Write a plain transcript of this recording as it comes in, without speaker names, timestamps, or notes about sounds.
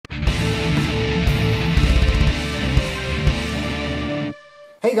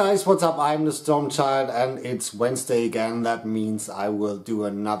Hey guys, what's up? I'm the Stormchild and it's Wednesday again. That means I will do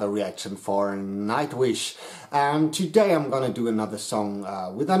another reaction for Nightwish. And today I'm gonna do another song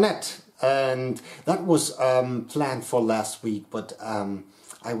with Annette. And that was planned for last week, but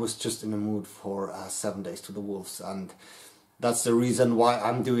I was just in the mood for 7 Days to the Wolves, and that's the reason why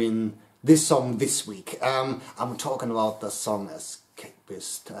I'm doing this song this week. I'm talking about the song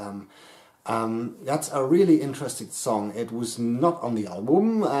Escapist. That's a really interesting song. It was not on the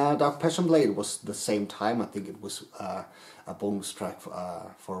album. Dark Passion Blade was the same time. I think it was a bonus track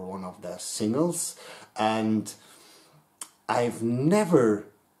for one of their singles. And I've never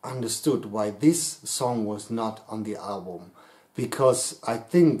understood why this song was not on the album, because I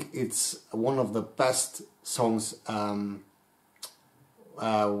think it's one of the best songs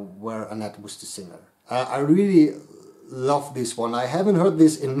where Annette was the singer. I really love this one. I haven't heard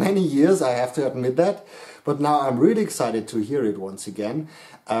this in many years, I have to admit that, but now I'm really excited to hear it once again.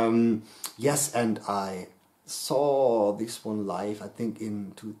 Yes, and I saw this one live, I think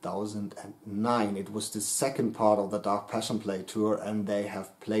in 2009. It was the second part of the Dark Passion Play tour, and they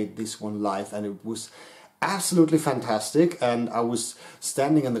have played this one live, and it was absolutely fantastic. And I was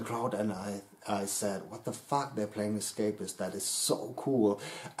standing in the crowd and I said, what the fuck, they're playing Escapist, that is so cool.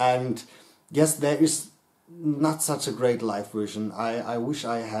 And yes, there is not such a great live version. I wish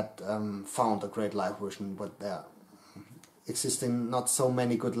I had found a great live version, but there existing not so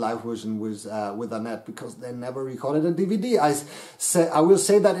many good live versions with Annette, because they never recorded a DVD. I will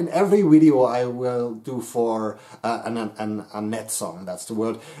say that in every video I will do for an Annette song, that's the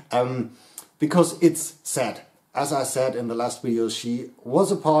word, because it's sad. As I said in the last video, she was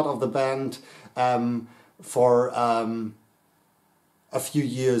a part of the band for a few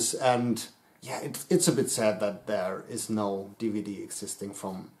years, and yeah, it's a bit sad that there is no DVD existing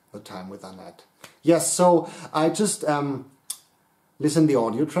from the time with Annette. Yes, so I just listened the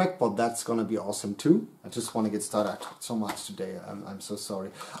audio track, but that's gonna be awesome too. I just want to get started. I talked so much today, I'm so sorry.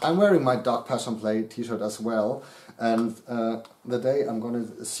 I'm wearing my Dark Passion Play t-shirt as well, and the day I'm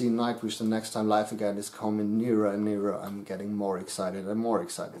gonna see Nightwish the next time live again is coming nearer and nearer. I'm getting more excited and more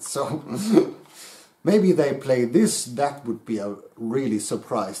excited, so maybe they play this. That would be a really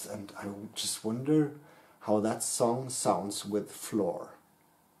surprise, and I just wonder how that song sounds with Floor.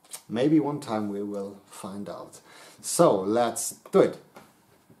 Maybe one time we will find out. So let's do it.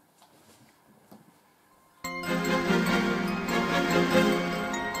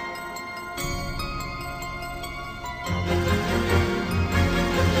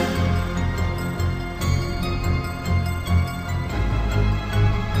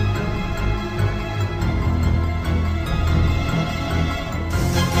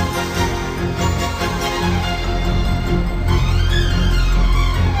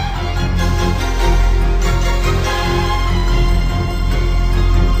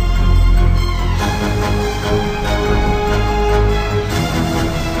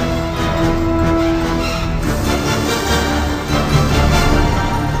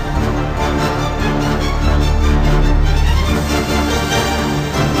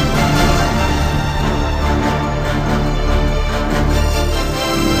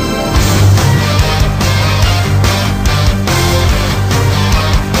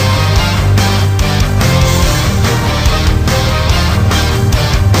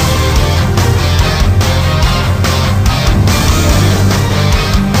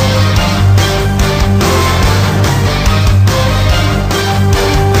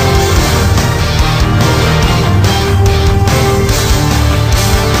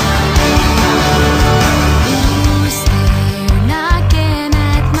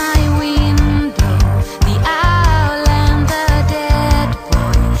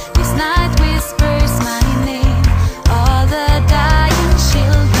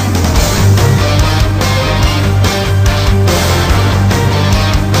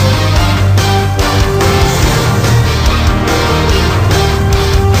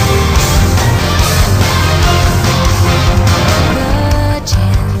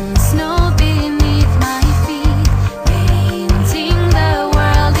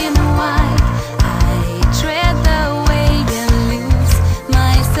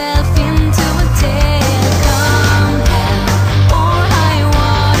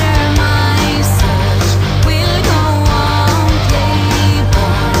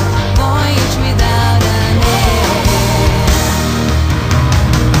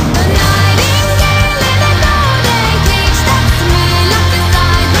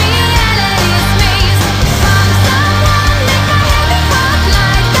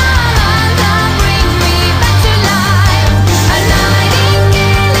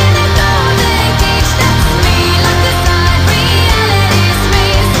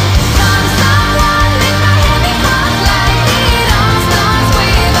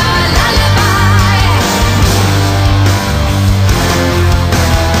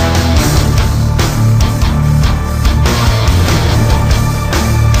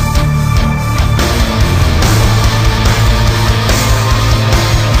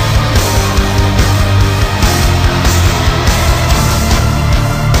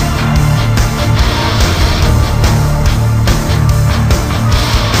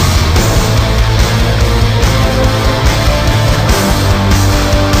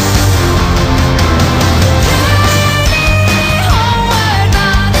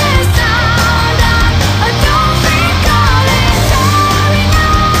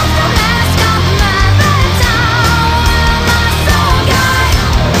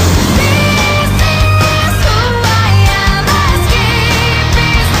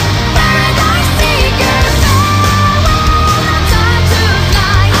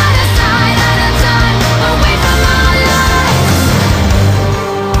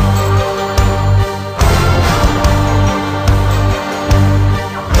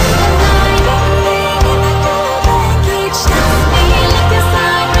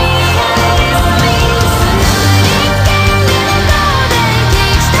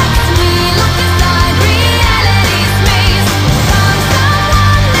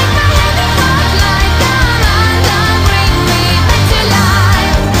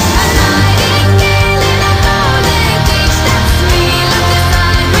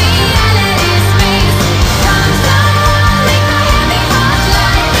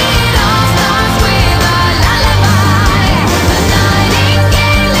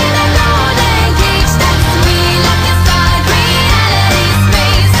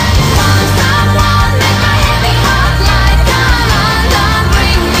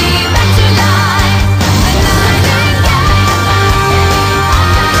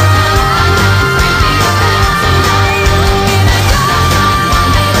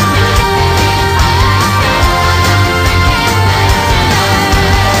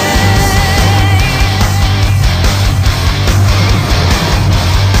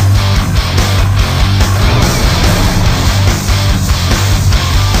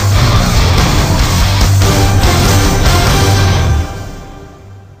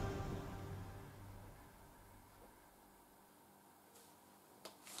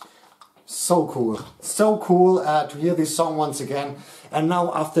 So cool. So cool to hear this song once again. And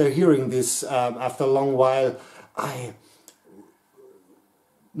now after hearing this, after a long while, I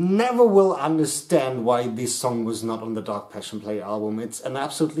never will understand why this song was not on the Dark Passion Play album. It's an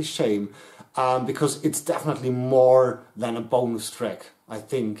absolutely shame, because it's definitely more than a bonus track, I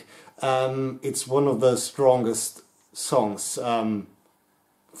think. It's one of the strongest songs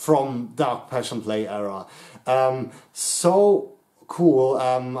from Dark Passion Play era. So cool.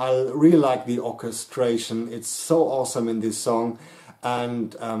 I really like the orchestration. It's so awesome in this song.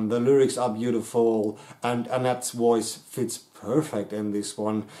 And the lyrics are beautiful, and Annette's voice fits perfect in this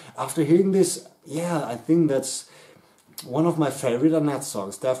one. After hearing this, yeah, I think that's one of my favorite Annette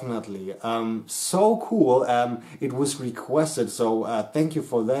songs, definitely. So cool. It was requested, so thank you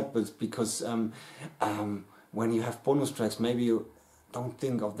for that. But because when you have bonus tracks, maybe you don't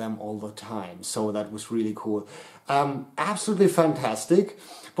think of them all the time. So that was really cool. Absolutely fantastic.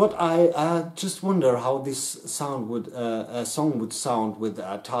 But I just wonder how this song would sound with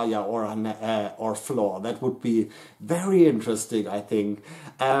Taya or Floor. That would be very interesting, I think.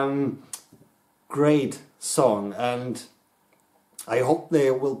 Great song, and I hope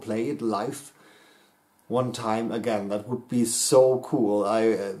they will play it live one time again. That would be so cool.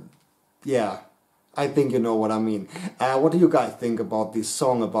 Yeah, I think you know what I mean. What do you guys think about this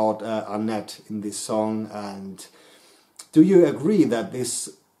song, about Annette in this song, and do you agree that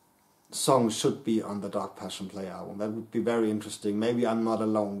this song should be on the Dark Passion Play album? That would be very interesting. Maybe I'm not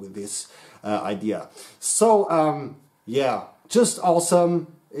alone with this idea. So yeah, just awesome.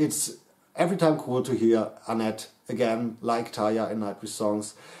 It's every time cool to hear Annette again, like Taya in Nightwish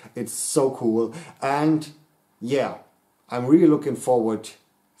songs. It's so cool. And yeah, I'm really looking forward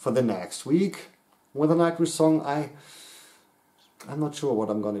for the next week with a Nightwish song. I'm not sure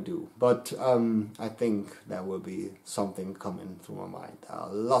what I'm gonna do, but I think there will be something coming through my mind. There are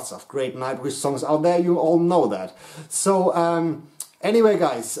lots of great Nightwish songs out there, you all know that. So anyway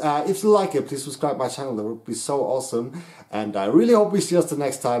guys, if you like it, please subscribe my channel, that would be so awesome. And I really hope we see us the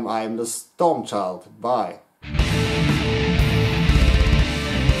next time. I am the Stormchild. Bye.